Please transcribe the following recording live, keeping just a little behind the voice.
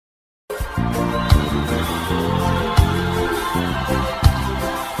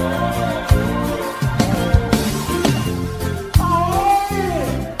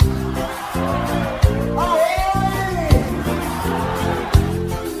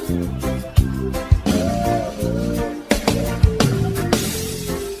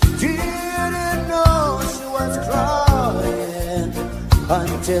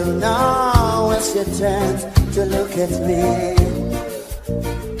till now as she turns to look at me.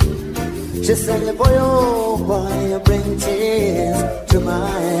 She said, boy, oh boy, you bring tears to my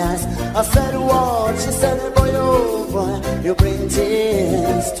eyes. I said, what? She said, boy, oh boy, you bring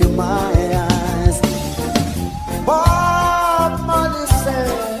tears to my eyes. Bob Marley said,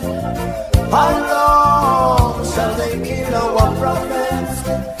 how long shall they kill our prophets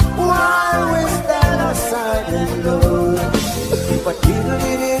while we stand aside and look? But little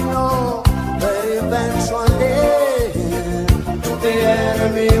did he know that eventually the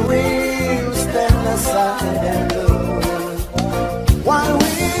enemy will stand aside and look. While we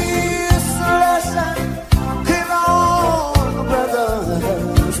slash and kill on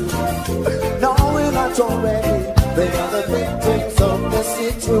brothers, knowing that already they are the victims of the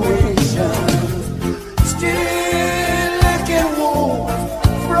situation. Still licking wounds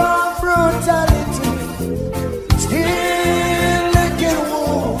from brutality. Still licking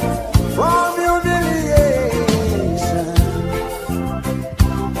wounds from humiliation.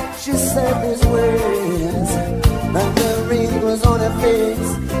 She said these words, and the ring was on her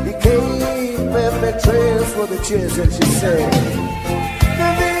face. Became perfect trails for the cheers, and she said, the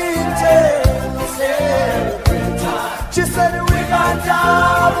victims every time. She said we got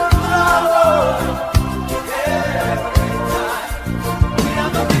double trouble. Every time we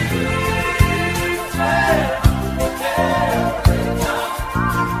have the victims. Every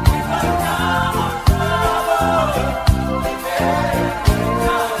time we got double trouble. Every time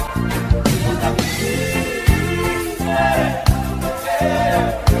we have the victims. Every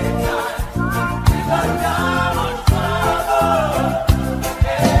time we got double trouble.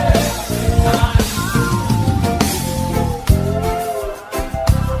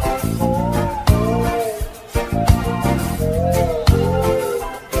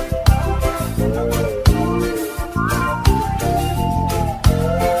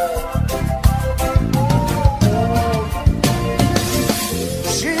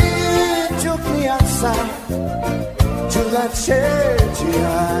 To that church,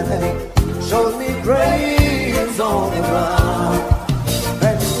 showed me graves on the ground,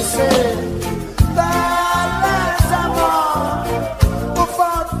 and she said, that last of all who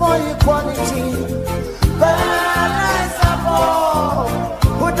fought for equality, that last of all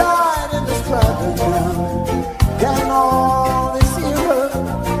who died in the struggle now, can all this heroes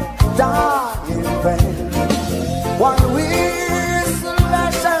die in vain? While we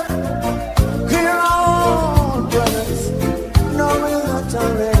slash and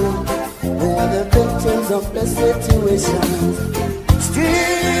of the situation,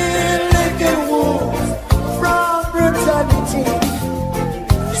 still licking wounds from brutality,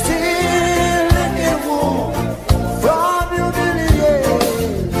 still licking wounds from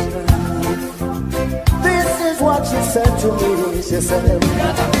humiliation. This is what she said to me. She said,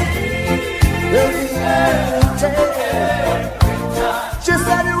 she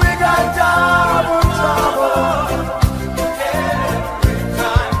said we got double trouble.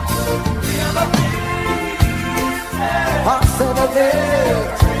 I said a bit.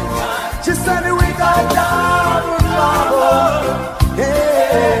 She said we got double trouble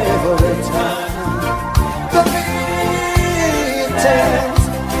every time. The victims,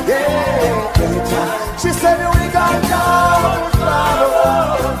 every time. She said we got double trouble.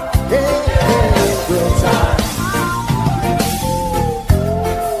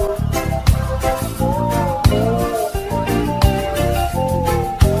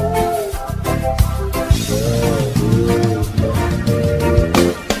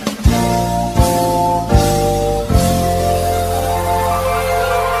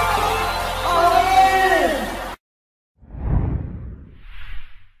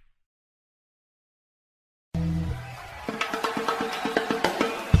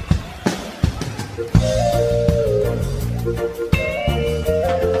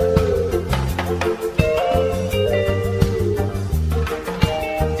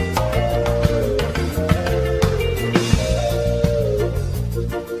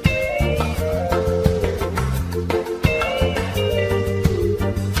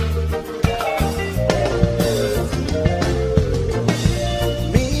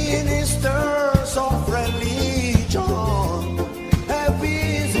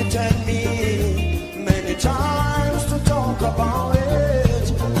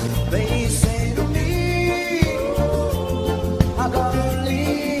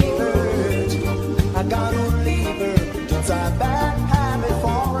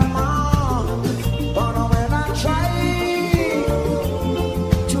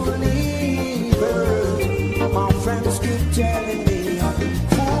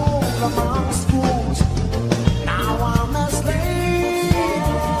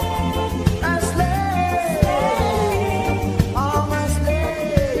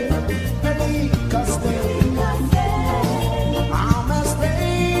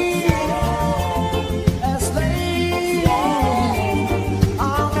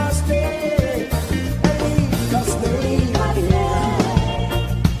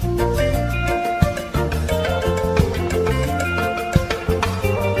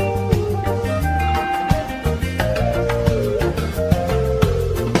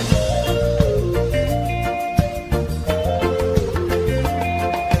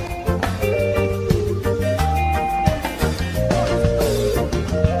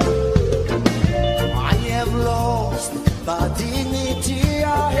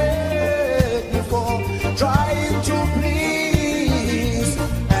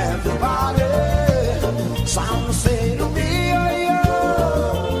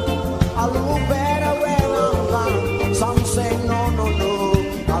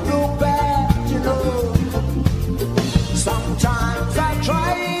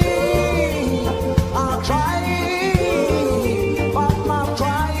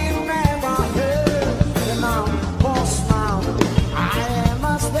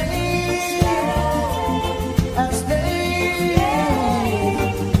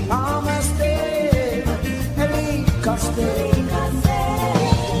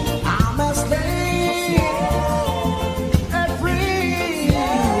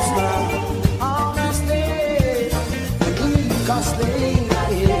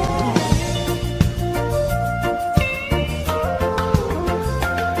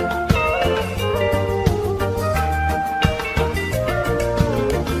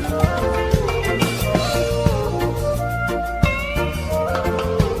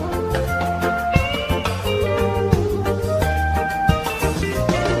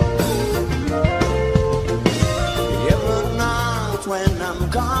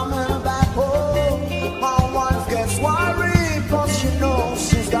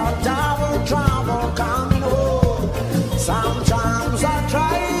 she's got double trouble coming home. Sometimes I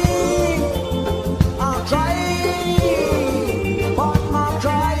try, but my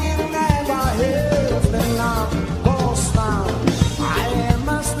trying never helps me now. Cause now I am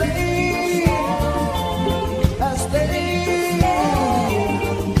a slave,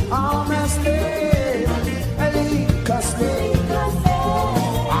 I'm a slave, a slave.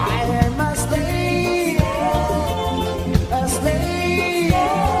 I am a slave, a slave,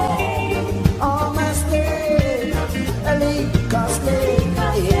 I'm a slave, a slave,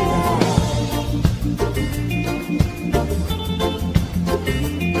 yeah.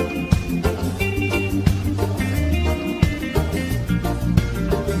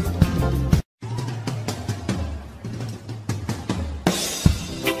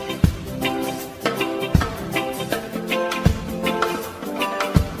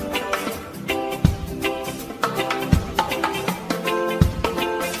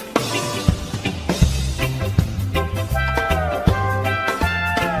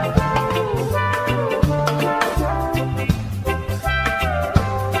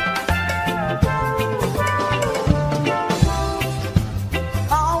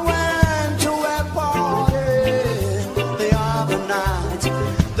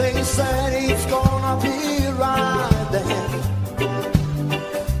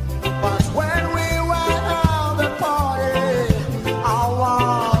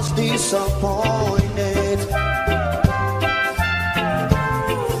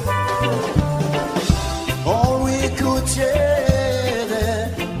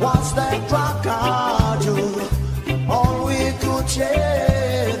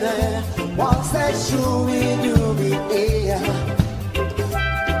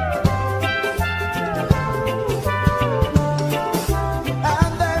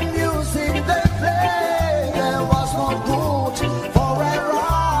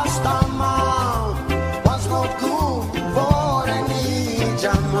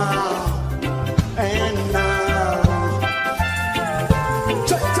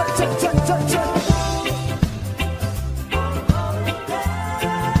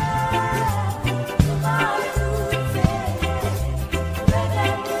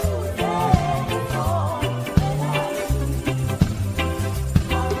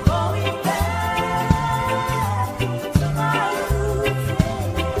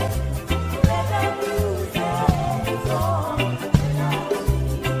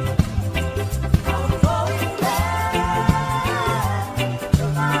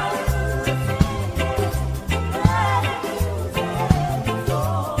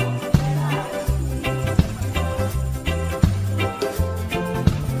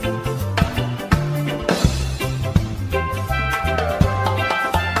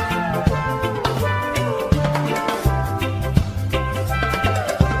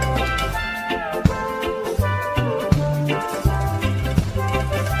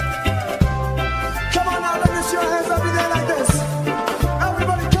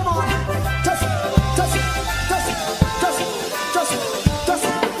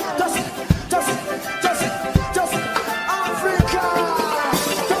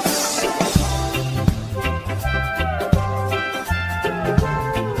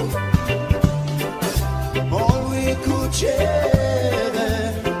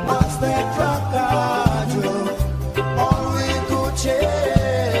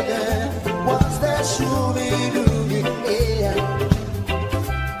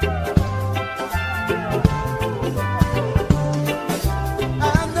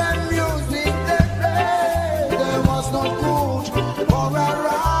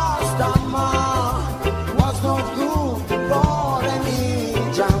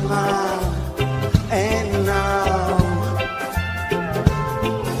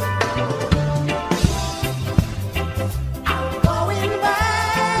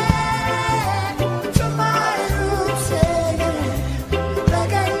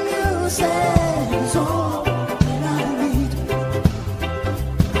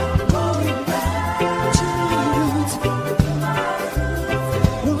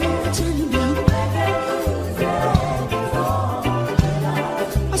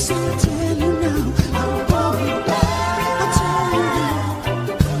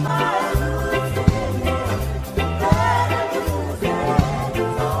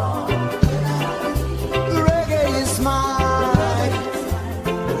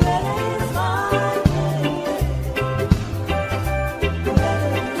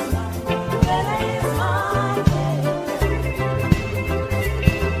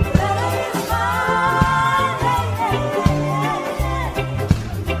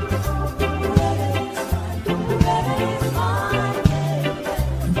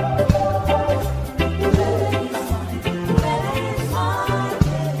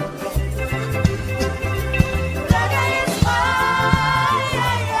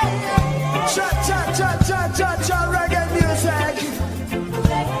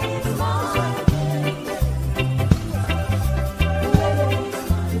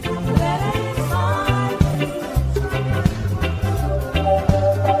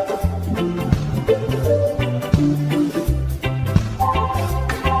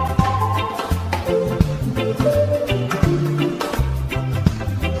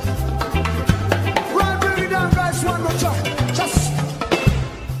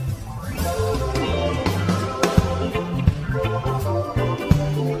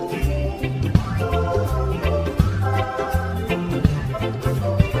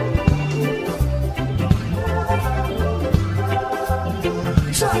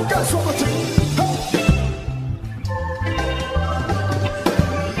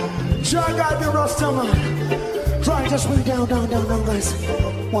 Rasta man. Try just bring down, guys.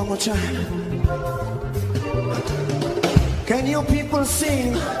 One more time. Can you people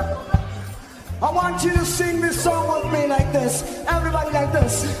sing? I want you to sing this song with me like this. Everybody like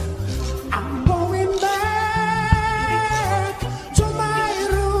this. I'm going back to my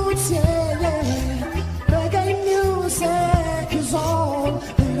roots, yeah. Reggae music is all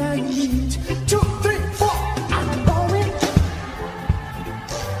that I need. 2, 3, 4. I'm going.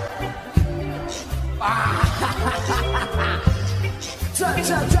 Cha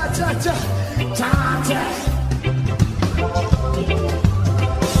cha cha cha cha cha cha.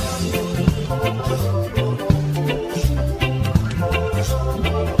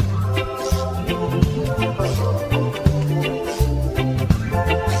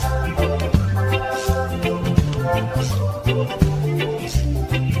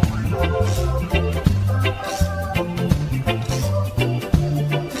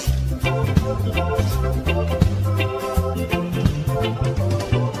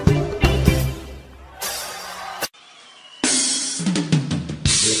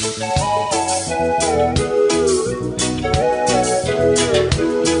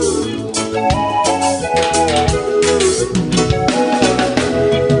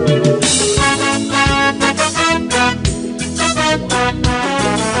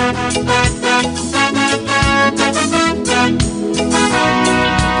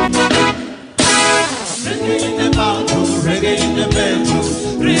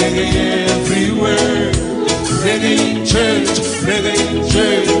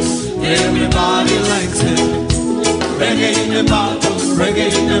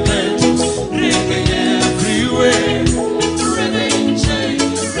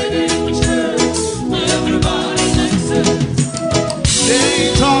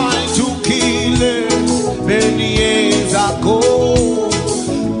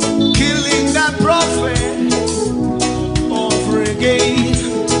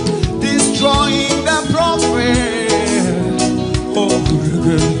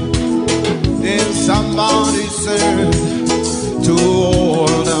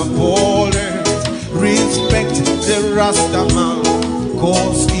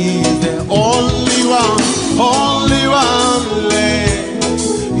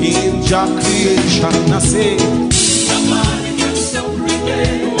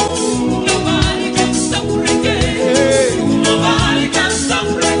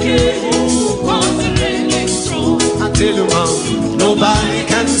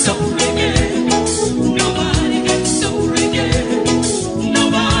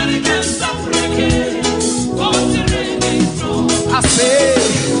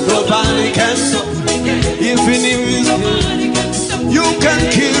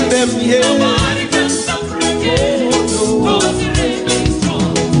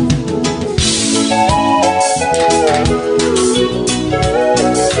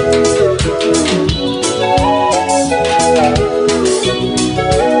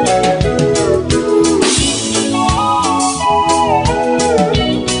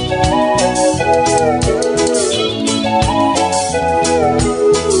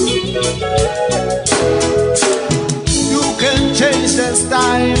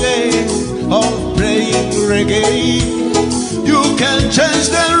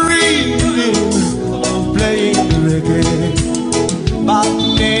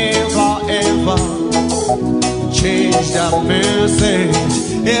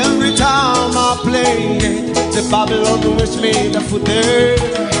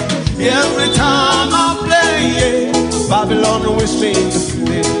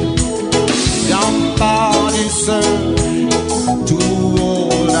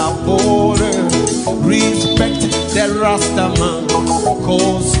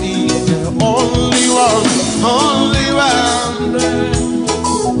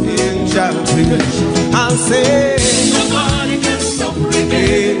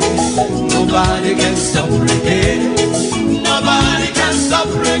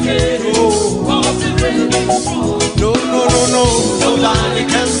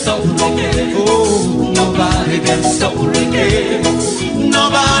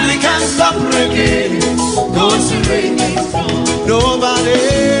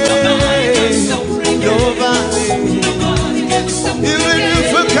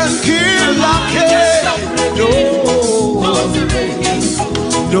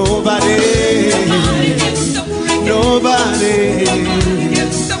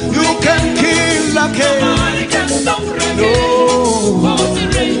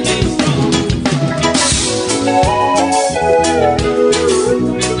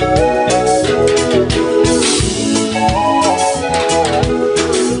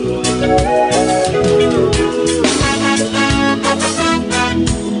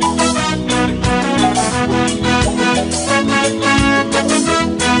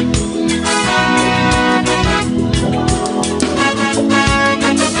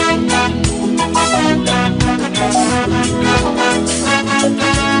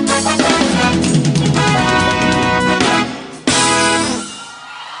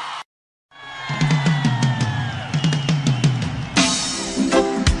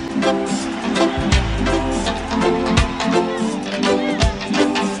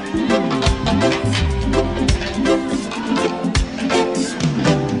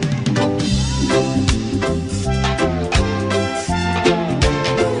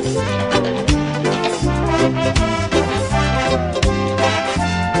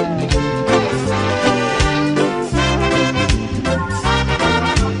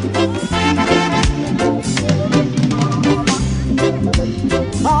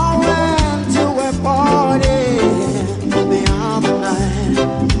 I went to a party the other night.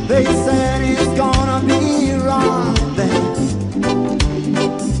 They said it's gonna be right there.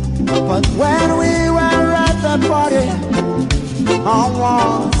 But when we were at the party, I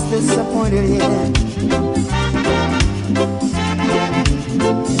was disappointed here.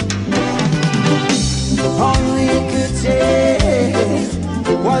 All we could take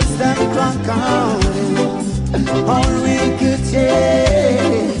was them drunk out. All we could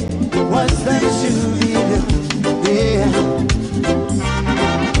take was them shooting. Yeah.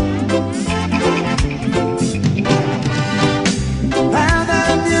 And the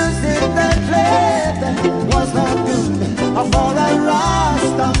music they played was not good for a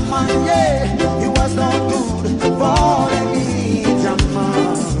Rasta man, yeah. It was not good for a Ninja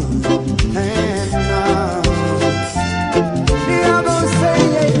man. And I'm gonna say,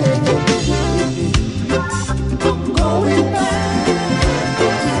 I'm going back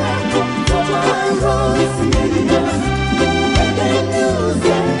to my roots, reggae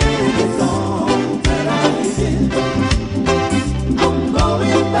music is all that I did. I'm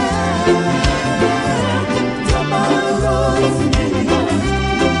going back to my roots,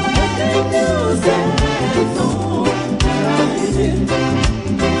 reggae music is all that I did.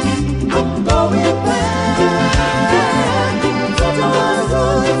 I'm going back to my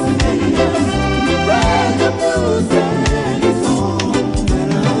roots, reggae music is all that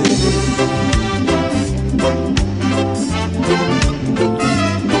I did.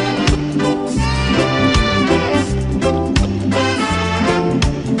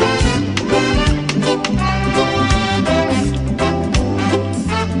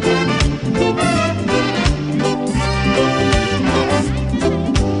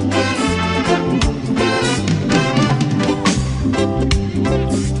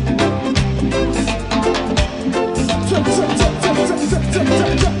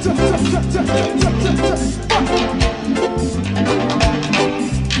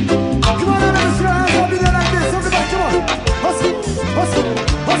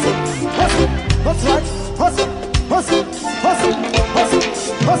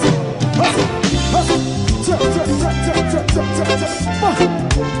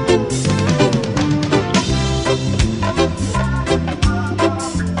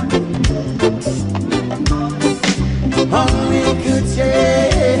 All we could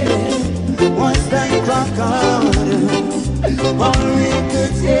take was that crocodile. All we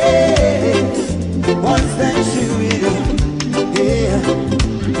could take was that shooting. Yeah.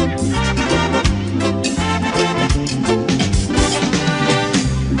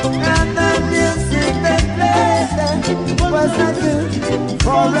 And the music they played was not good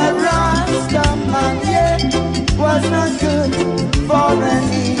for a Rasta man, yeah. Was not good for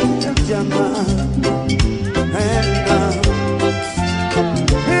any German. And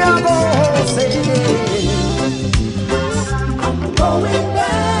I'm gonna say I'm going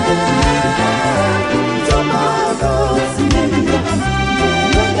back to my roots.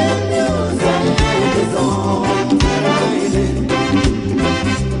 Reggae music is all that I did.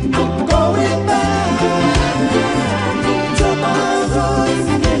 I'm going back to my roots.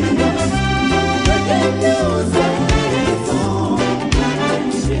 Reggae music is all that I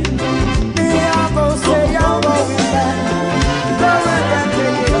did. I'm gonna say I'm going back.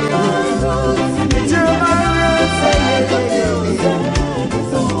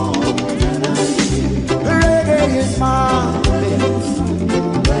 Reggae is my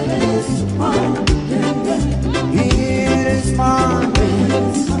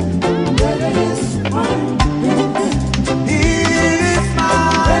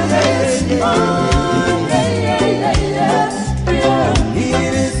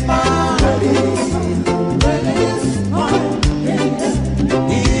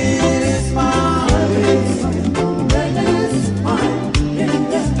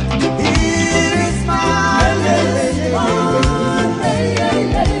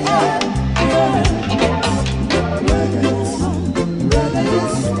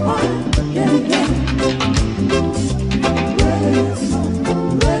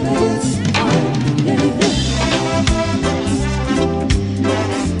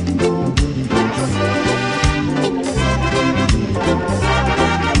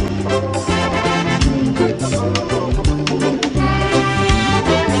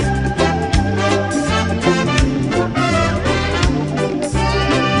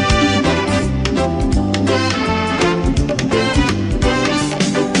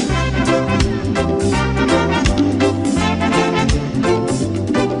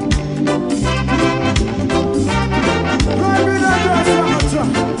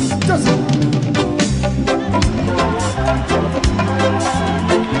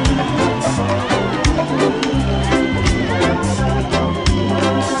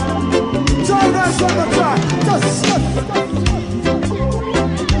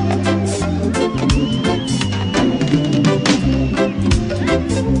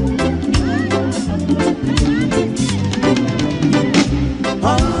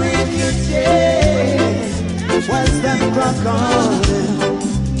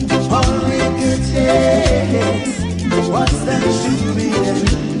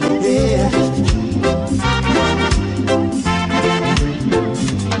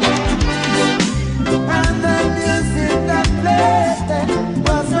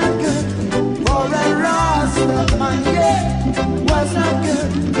not good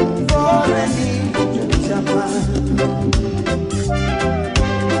for any Japan.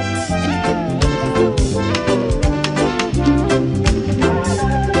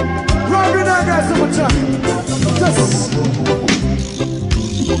 Robin, I got so much time. Just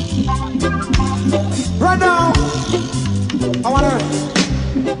right now, I wanna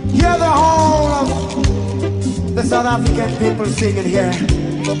hear the whole of the South African people singing here.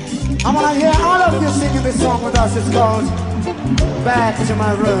 I wanna hear all of you singing this song with us. It's called Back to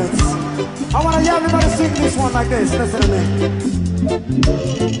My Roots. I wanna hear everybody sing this one like this. Listen to me.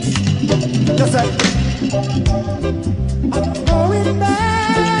 Just like I'm going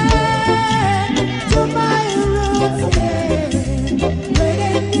back to my roots again.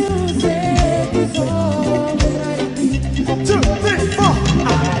 Reggae music is all that I need. 2, 3, 4.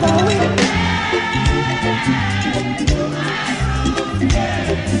 I'm going back.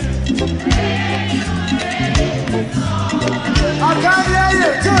 I can't hear you.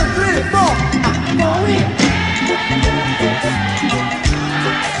 2, 3, 4. I'm going.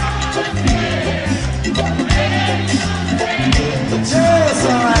 Yes,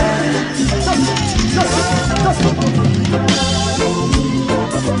 alright. Just.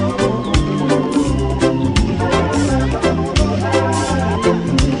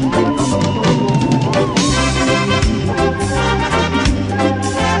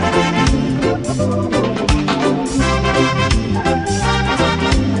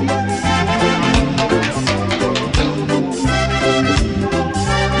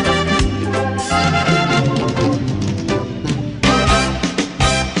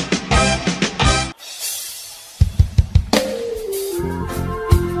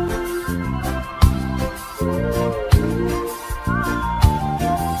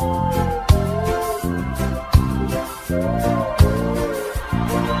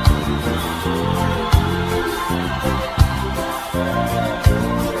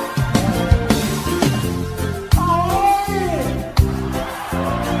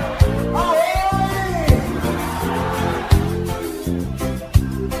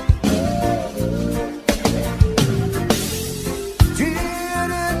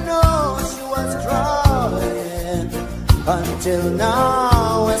 Until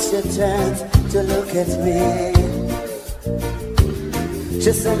now it's your chance to look at me.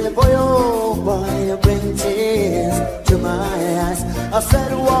 She said, boy, oh boy, you bring tears to my eyes. I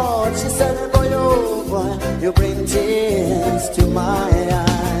said, what? She said, boy, oh boy, you bring tears to my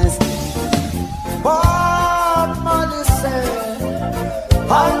eyes. But Marley said,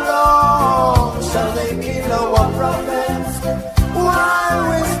 how long shall they kill our prophets while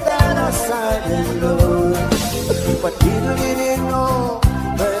we stand aside and look? But little did he know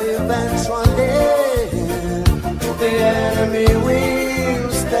that eventually the enemy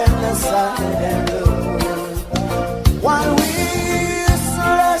will stand aside and look. While we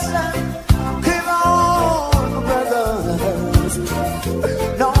slash and kill on brothers,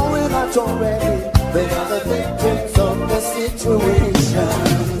 knowing that already they are the victims of the situation.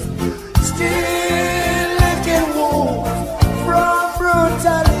 Still licking wounds from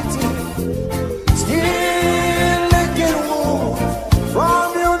brutality.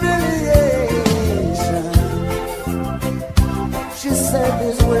 From humiliation, she said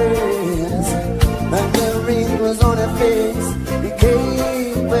these words, and the ring was on her face. He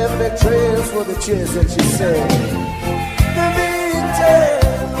gave every trails for the cheers that she said. The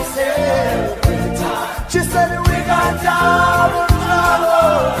victims every time. She said we got double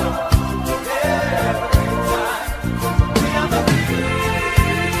trouble. Every time we are the victims.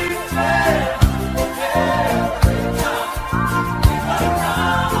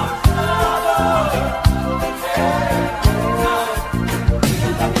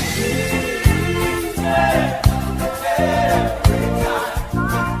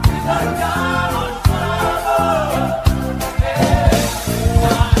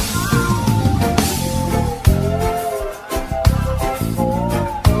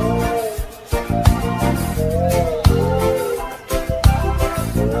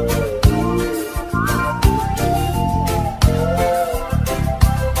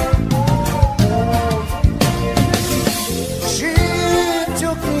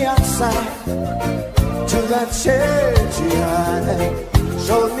 To that church,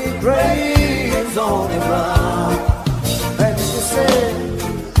 showed me graves on the ground. And she said,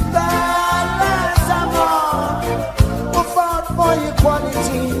 that last Amor who fought for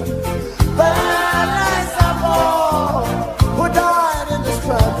equality, that last Amor who died in the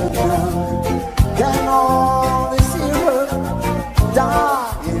struggle ground. Can all this hero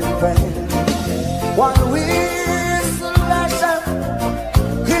die in vain? While we slash them,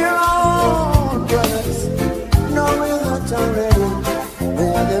 hear on brothers, knowing that already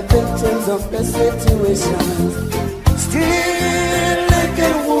of the situations. Still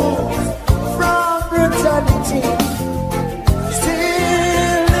licking wounds from brutality.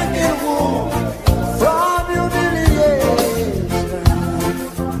 Still licking wounds from humiliation.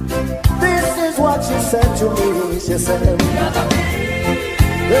 This is what she said to me. She said, we are the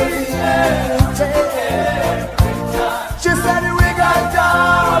she said, we got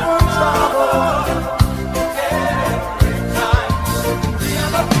double trouble.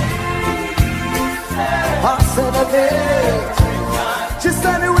 I said again, she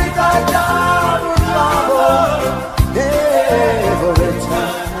said we got double trouble every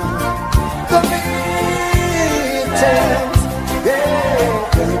time. The meetings,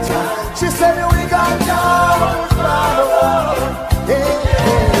 every time. She said we got double trouble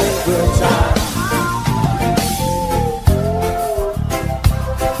every time.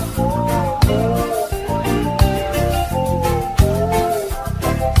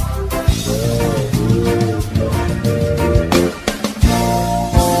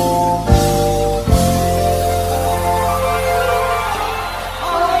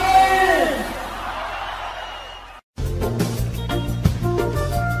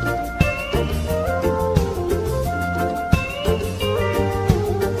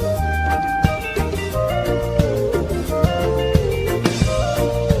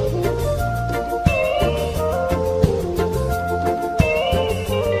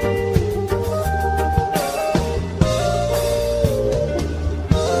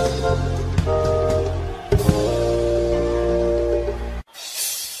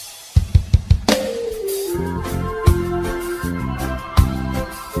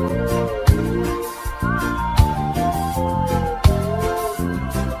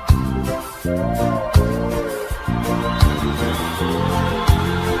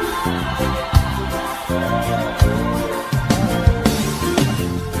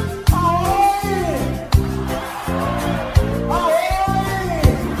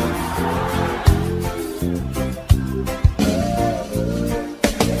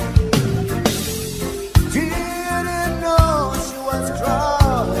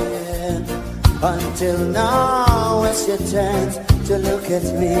 Until now, as she turns to look at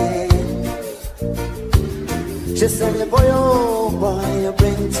me, she said, boy, oh boy, you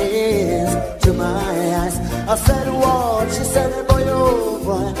bring tears to my eyes. I said, what? She said, boy, oh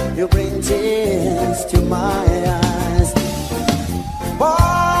boy, you bring tears to my eyes.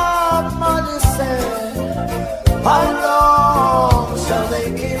 But Marley said, how long shall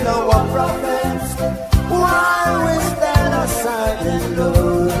they kill our prophets? Why we stand aside and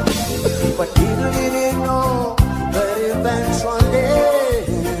look? But little did he know that eventually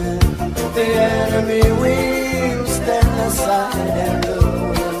the enemy will stand aside and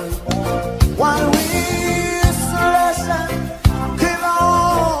look. While we slash and kill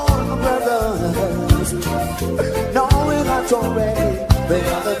our brothers, knowing that already they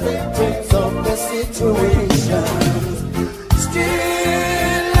are the victims of the situation.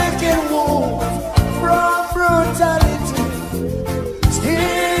 Still licking wounds from brutality.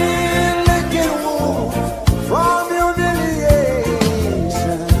 From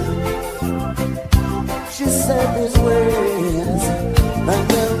humiliation, she said these words, and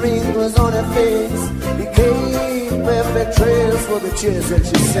the ring was on her face. Became perfect trails for the chairs, and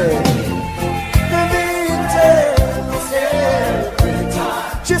she said, the details every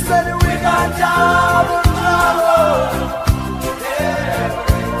time. She said we got double trouble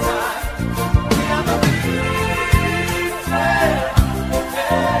every time.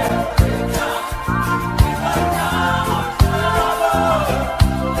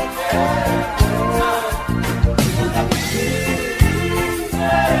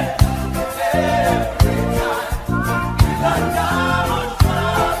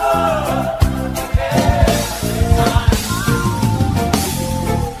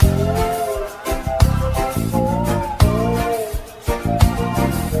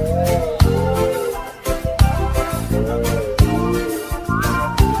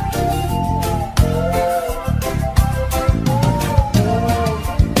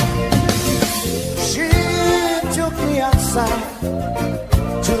 We are the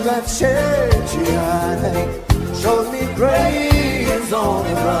to that church yard, showed me graves on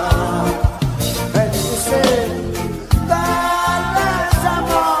the ground, and she said, that last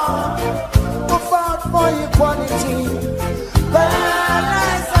among who fought for equality, that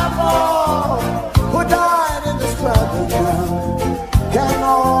last among who died in the struggle now, can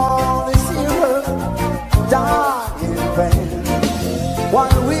only see her die in vain,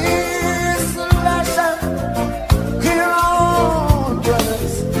 while we slash and kill our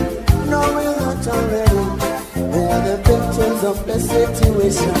brothers, knowing that already they are the victims of the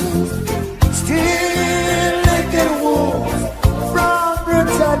situation. Still licking wounds from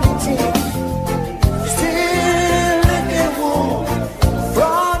brutality. Still licking wounds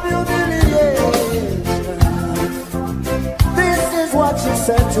from humiliation. This is what she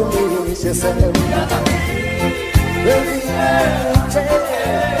said to me. She said, we are the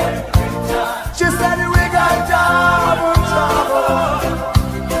she said, we got double trouble.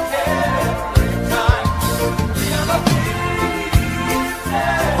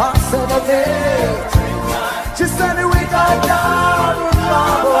 I said, she said, we got double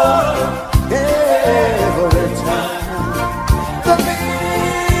trouble every time. The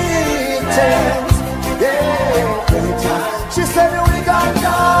meetings, every time. She said, we got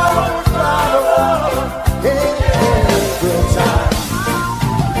double trouble every time.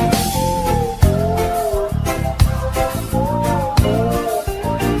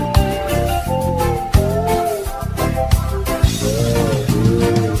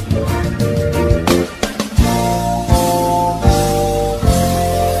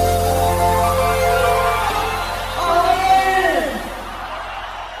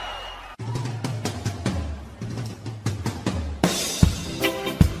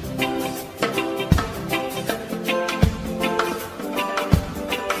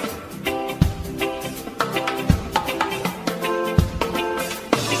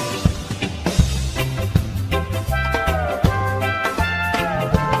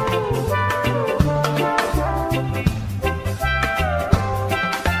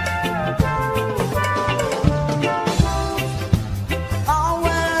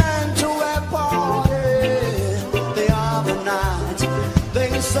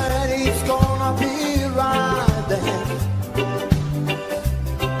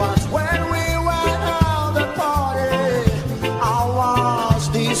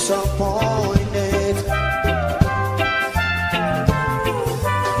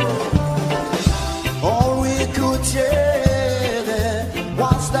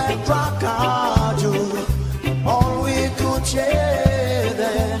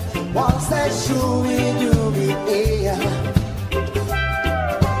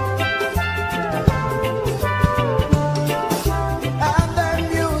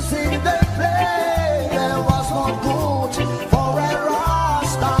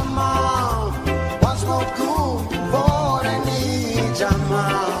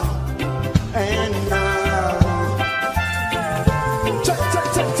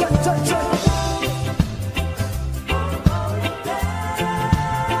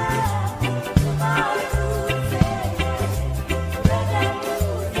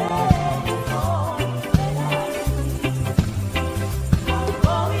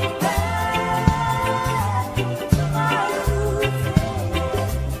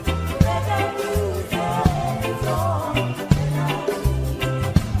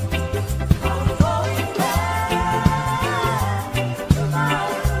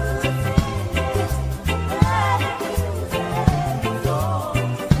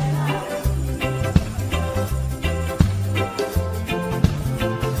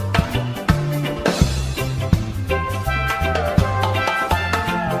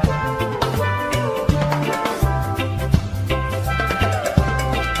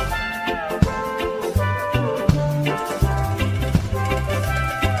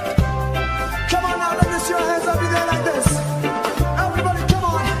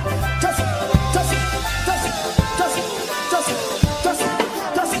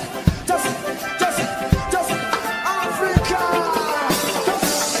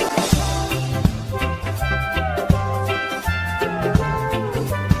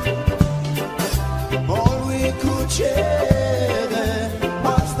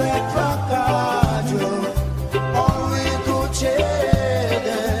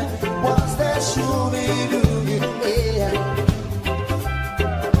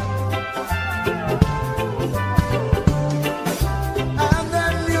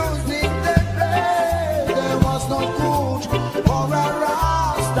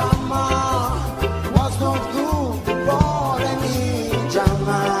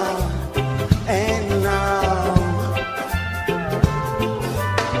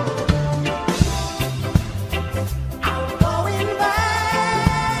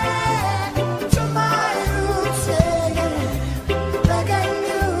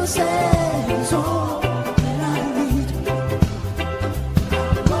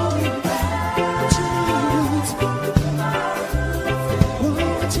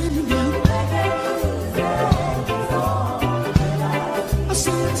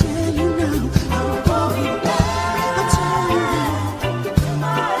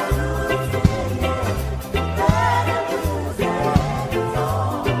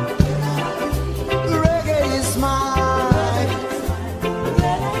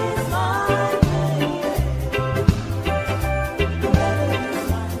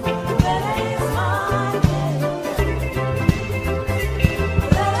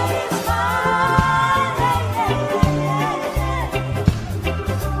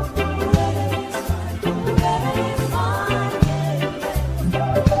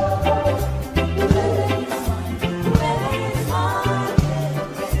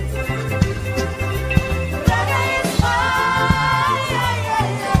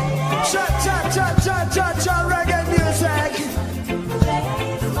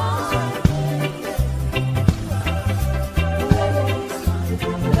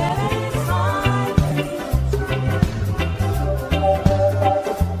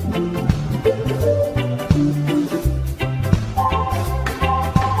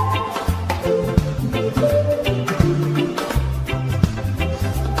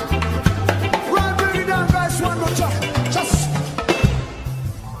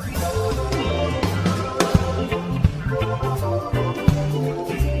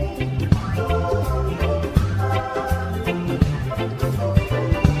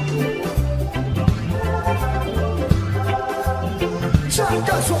 Alright,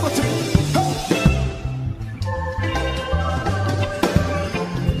 guys, one more thing.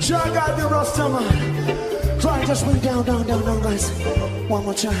 Sure, I got the Rasta man. Try just bring down, guys. One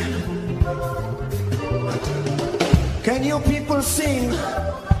more time. Can you people sing?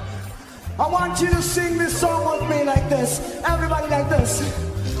 I want you to sing this song with me like this. Everybody like this.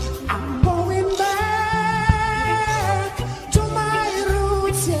 I'm going back to my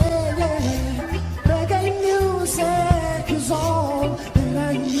roots, yeah, yeah. Reggae music is all that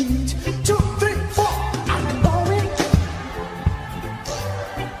I need. 2, 3, 4. I'm going.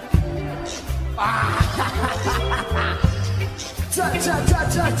 Cha cha cha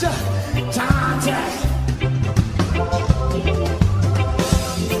cha cha cha cha.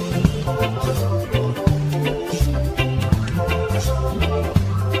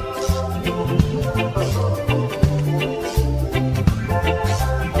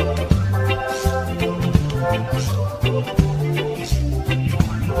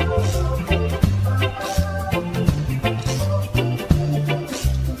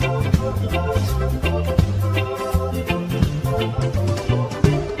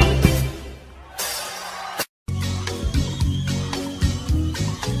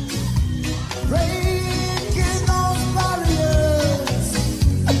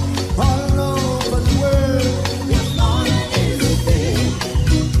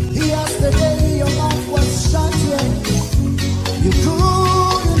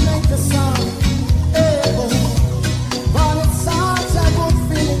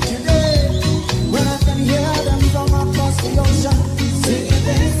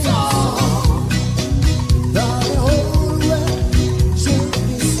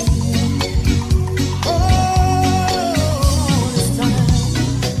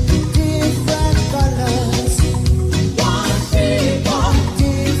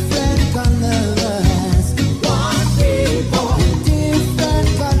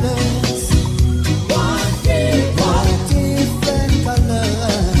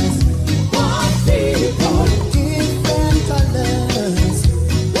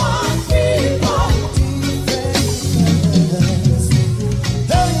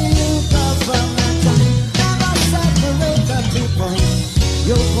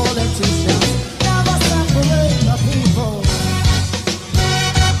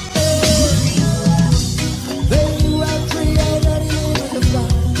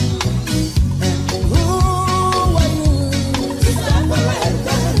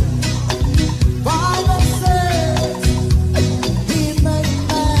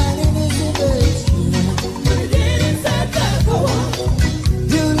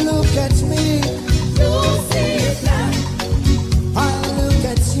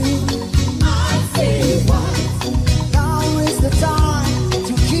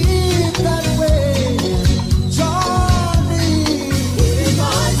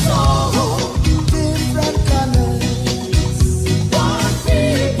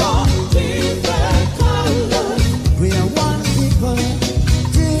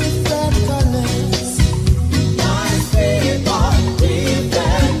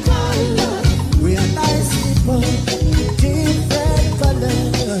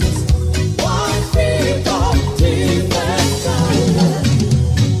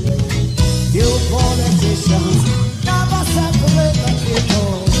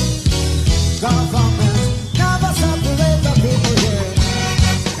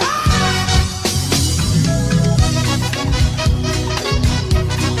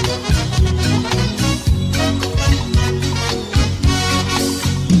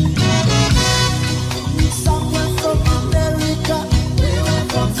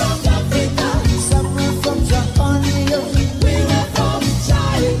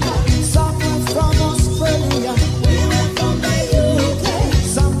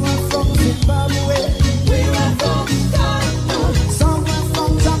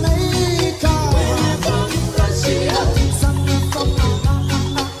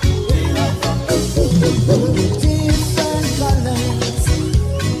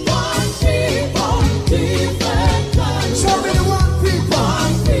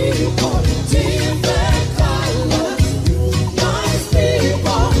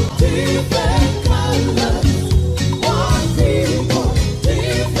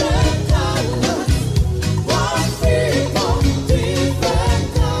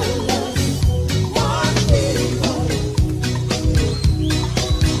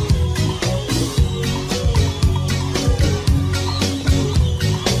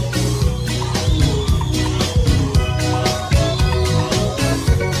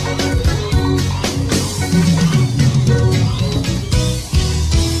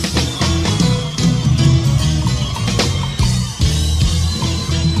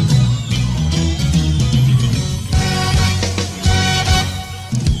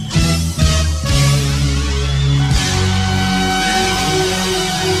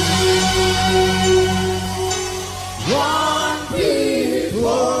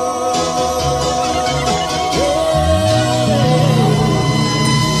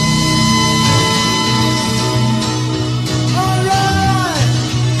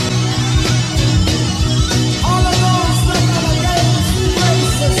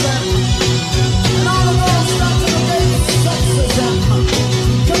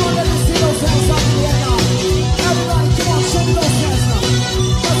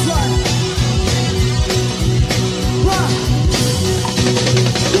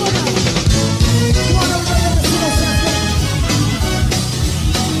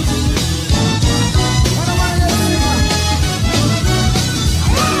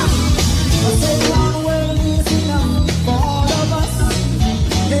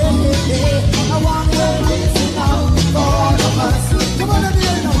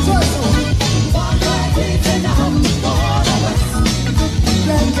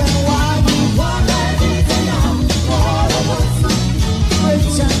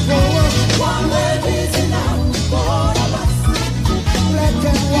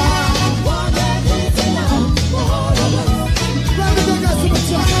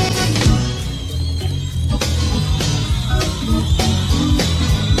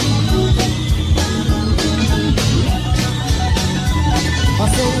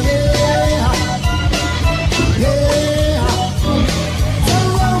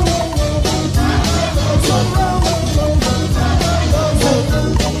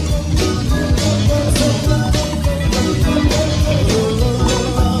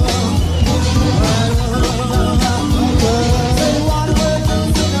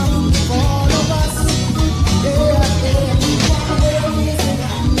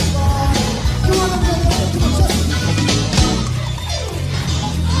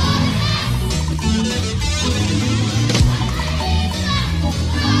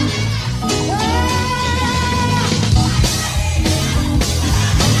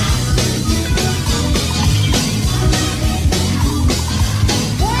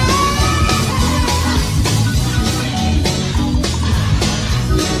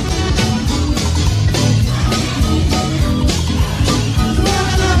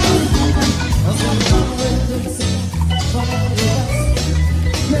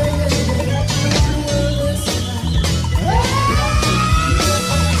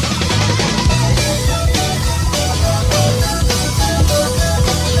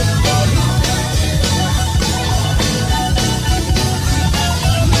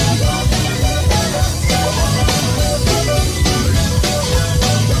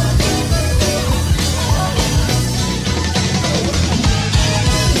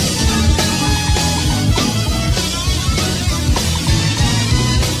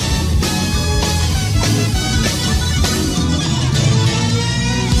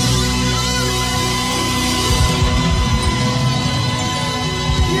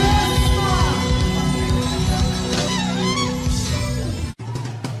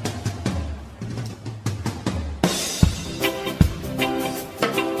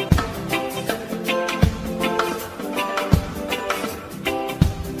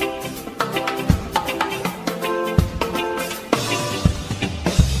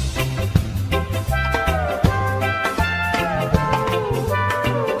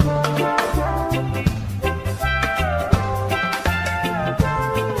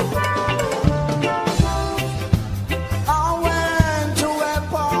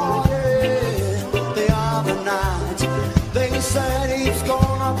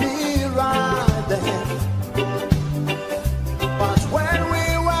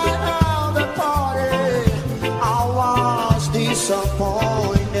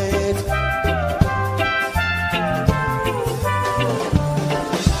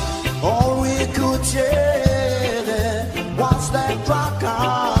 what's that rock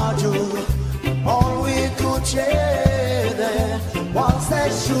I do? All we could share was that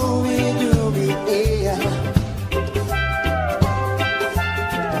shooby-dooby, yeah.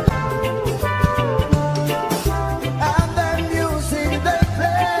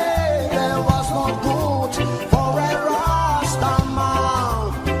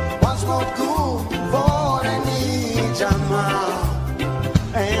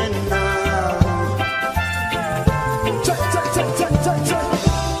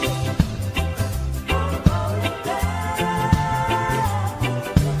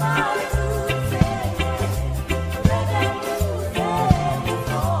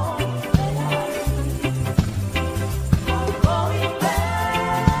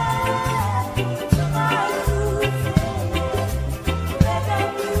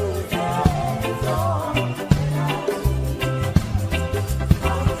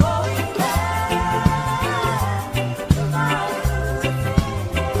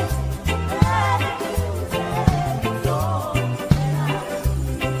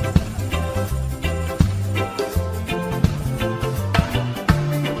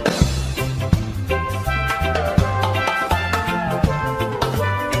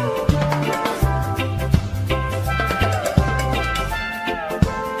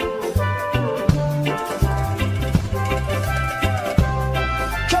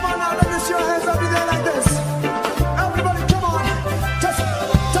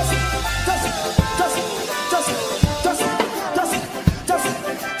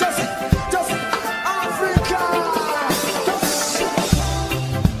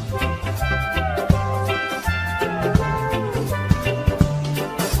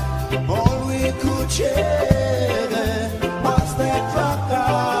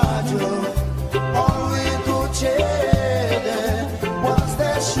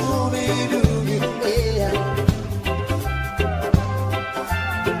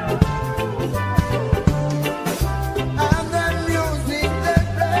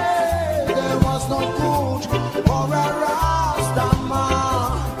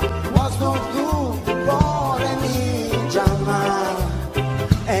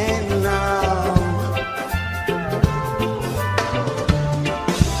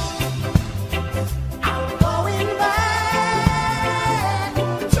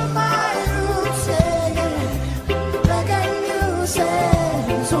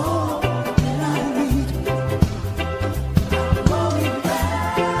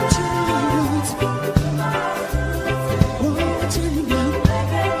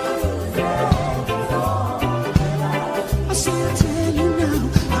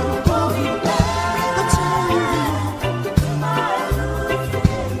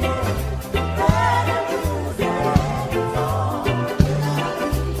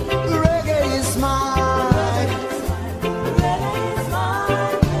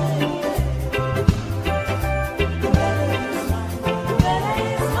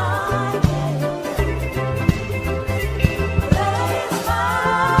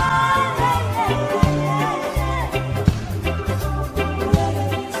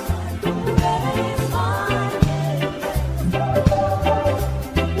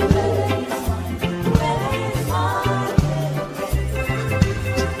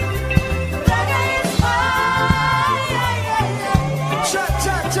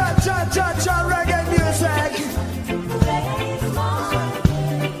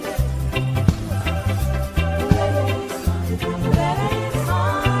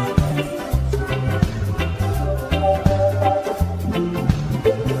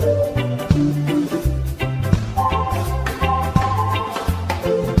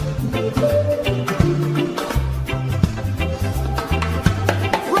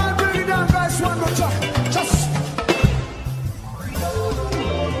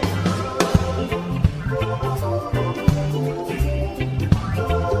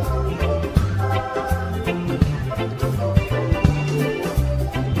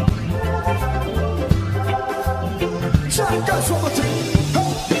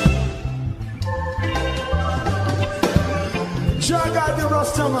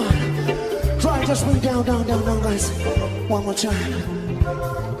 Try just bring down, guys. One more time.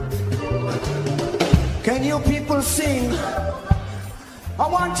 Can you people sing? I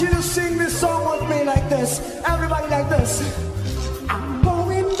want you to sing this song with me like this. Everybody like this. I'm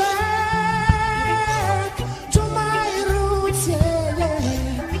going back to my roots, yeah.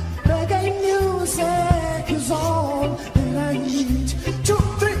 Reggae music is all that I need. 2,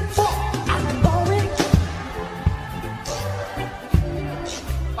 3, 4. I'm going.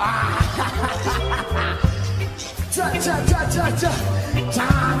 Cha cha cha cha cha cha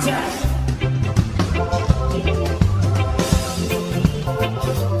cha.